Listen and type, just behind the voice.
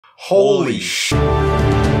Holy shit.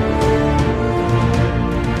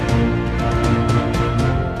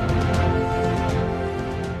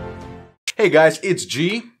 Hey guys, it's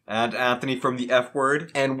G. And Anthony from the F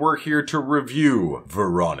Word. And we're here to review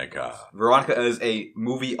Veronica. Veronica is a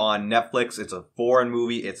movie on Netflix. It's a foreign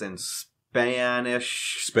movie. It's in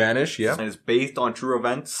Spanish. Spanish, yeah. And it's based on true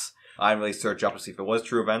events. I didn't really search up to see if it was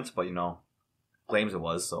true events, but claims it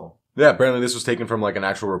was, so. Yeah, apparently this was taken from like an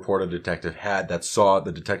actual report a detective had that saw it,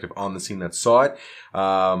 the detective on the scene that saw it.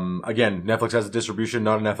 Again, Netflix has a distribution,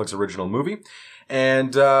 not a Netflix original movie.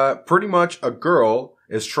 And pretty much a girl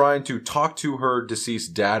is trying to talk to her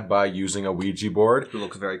deceased dad by using a Ouija board. Who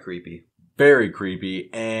looks very creepy. Very creepy.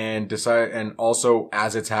 And also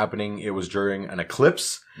as it's happening, it was during an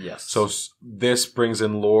eclipse. Yes. So this brings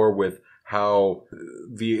in lore with how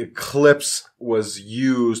the eclipse was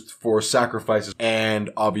used for sacrifices, and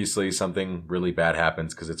obviously something really bad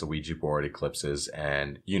happens because it's a Ouija board, eclipses,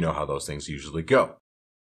 and you know how those things usually go.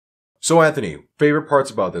 So Anthony, favorite parts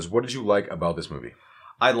about this? What did you like about this movie?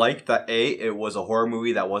 I liked that it was a horror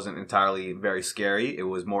movie that wasn't entirely very scary. It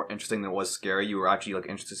was more interesting than it was scary. You were actually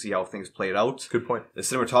interested to see how things played out. Good point. The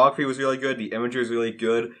cinematography was really good. The imagery was really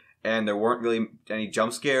good, and there weren't really any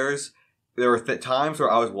jump scares. There were times where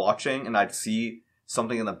I was watching and I'd see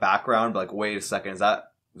something in the background, like, wait a second,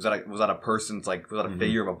 was that a person's, was that a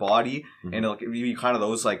figure of a body? Mm-hmm. And it'd be kind of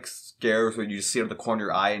those scares where you just see it at the corner of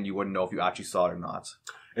your eye and you wouldn't know if you actually saw it or not.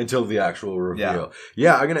 Until the actual reveal.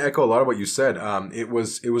 Yeah, I'm going to echo a lot of what you said. It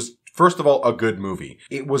was first of all a good movie.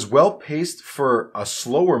 It was well paced for a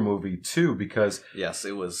slower movie too, because yes,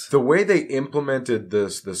 it was the way they implemented the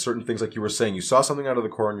certain things, like you were saying. You saw something out of the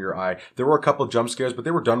corner of your eye. There were a couple of jump scares, but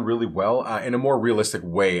they were done really well in a more realistic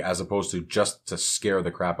way, as opposed to just to scare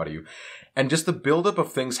the crap out of you. And just the buildup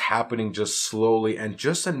of things happening just slowly and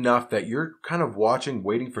just enough that you're kind of watching,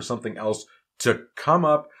 waiting for something else to come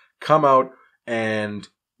out, and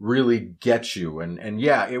really get you. And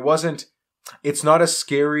yeah, it's not as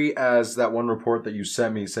scary as that one report that you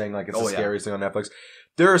sent me saying it's the scariest thing on Netflix.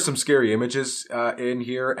 There are some scary images in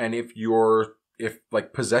here, and if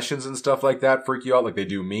possessions and stuff like that freak you out like they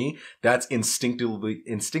do me, that's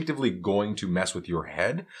instinctively going to mess with your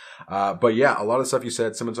head. But yeah, a lot of stuff you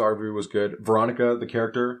said, cinematography was good. Veronica, the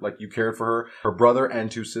character, you cared for her brother and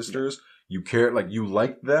two sisters. You cared, you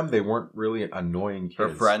liked them. They weren't really annoying kids. Her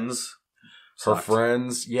friends. Her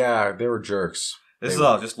friends, yeah, they were jerks. This is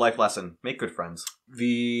just life lesson. Make good friends.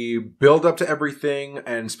 The build up to everything,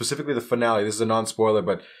 and specifically the finale, this is a non-spoiler,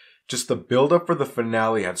 but just the build up for the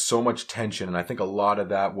finale had so much tension, and I think a lot of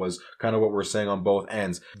that was kind of what we're saying on both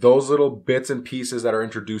ends. Those little bits and pieces that are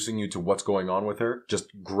introducing you to what's going on with her, just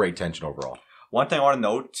great tension overall. One thing I want to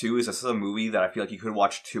note, too, is this is a movie that I feel like you could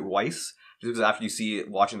watch twice. Just because after you see it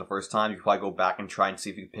watching the first time, you could probably go back and try and see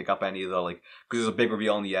if you can pick up any of the, because there's a big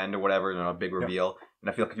reveal in the end or whatever, and a big reveal. Yeah. And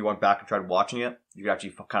I feel like if you went back and tried watching it, you could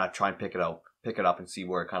actually kind of try and pick it up and see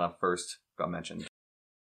where it kind of first got mentioned.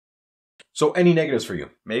 So any negatives for you?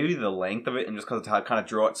 Maybe the length of it, and just because it kind of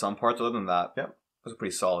drew out some parts. Other than that, yeah, it was a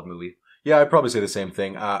pretty solid movie. Yeah, I'd probably say the same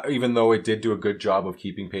thing. Even though it did do a good job of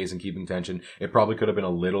keeping pace and keeping tension, it probably could have been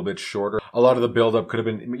a little bit shorter. A lot of the build-up could have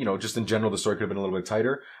been, just in general, the story could have been a little bit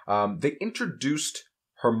tighter. They introduced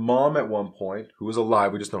her mom at one point, who was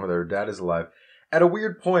alive. We just know that her dad is alive. At a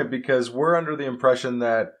weird point, because we're under the impression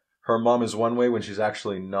that her mom is one way when she's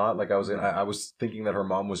actually not. I was thinking that her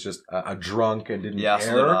mom was just a drunk and didn't care. Yeah,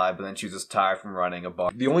 so did I, but then she was just tired from running a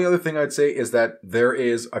bar. The only other thing I'd say is that there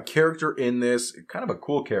is a character in this, kind of a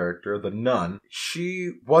cool character, the nun.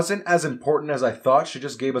 She wasn't as important as I thought. She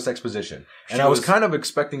just gave us exposition. And I was kind of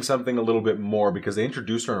expecting something a little bit more because they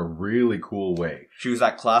introduced her in a really cool way. She was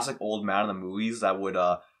that classic old man in the movies that would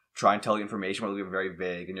try and tell you information but leave it very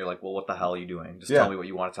vague. And you're like, well, what the hell are you doing? Just tell me what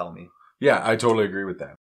you want to tell me. Yeah, I totally agree with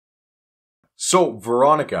that. So,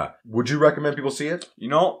 Veronica, would you recommend people see it?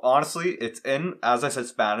 Honestly, it's in, as I said,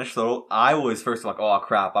 Spanish, so I was first like, oh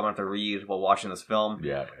crap, I'm going to have to read while watching this film.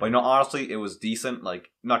 Yeah. But honestly, it was decent,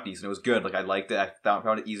 not decent, it was good, I liked it, I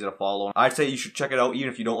found it easy to follow. I'd say you should check it out, even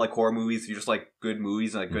if you don't like horror movies, if you just like good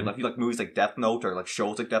movies, and good, if you like movies like Death Note, or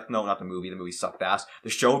shows like Death Note, not the movie sucked ass.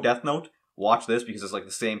 The show Death Note, watch this because it's the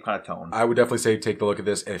same kind of tone. I would definitely say take a look at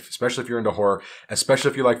this, especially if you're into horror, especially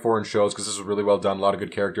if you like foreign shows, because this is really well done. A lot of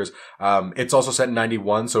good characters. It's also set in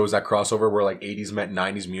 91, so it was that crossover where 80s met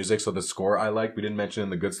 90s music. So the score I like. We didn't mention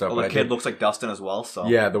the good stuff. Well, the kid looks like Dustin as well. So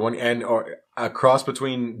yeah, the one or a cross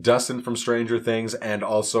between Dustin from Stranger Things and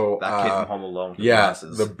also that kid from Home Alone.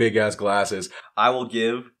 Glasses. The big ass glasses. I will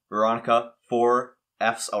give Veronica 4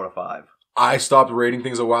 Fs out of 5. I stopped rating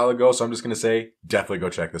things a while ago, so I'm just gonna say definitely go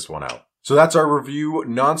check this one out. So that's our review,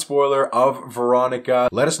 non-spoiler, of Veronica.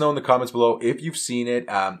 Let us know in the comments below if you've seen it.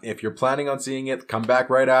 If you're planning on seeing it, come back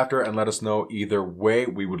right after and let us know. Either way,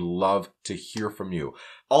 we would love to hear from you.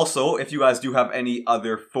 Also, if you guys do have any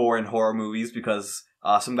other foreign horror movies, because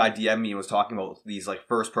some guy DM'd me and was talking about these like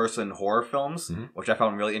first-person horror films, which I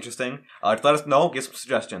found really interesting. Let us know. Give some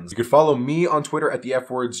suggestions. You can follow me on Twitter at the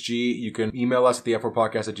FWordsG. You can email us at the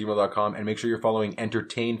F4podcast@gmail.com, and make sure you're following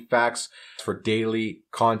Entertain Facts for daily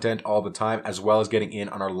content all the time, as well as getting in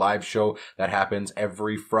on our live show that happens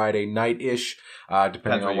every Friday night-ish,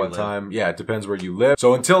 depending on what time. Yeah, it depends where you live.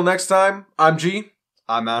 So until next time, I'm G.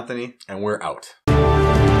 I'm Anthony. And we're out.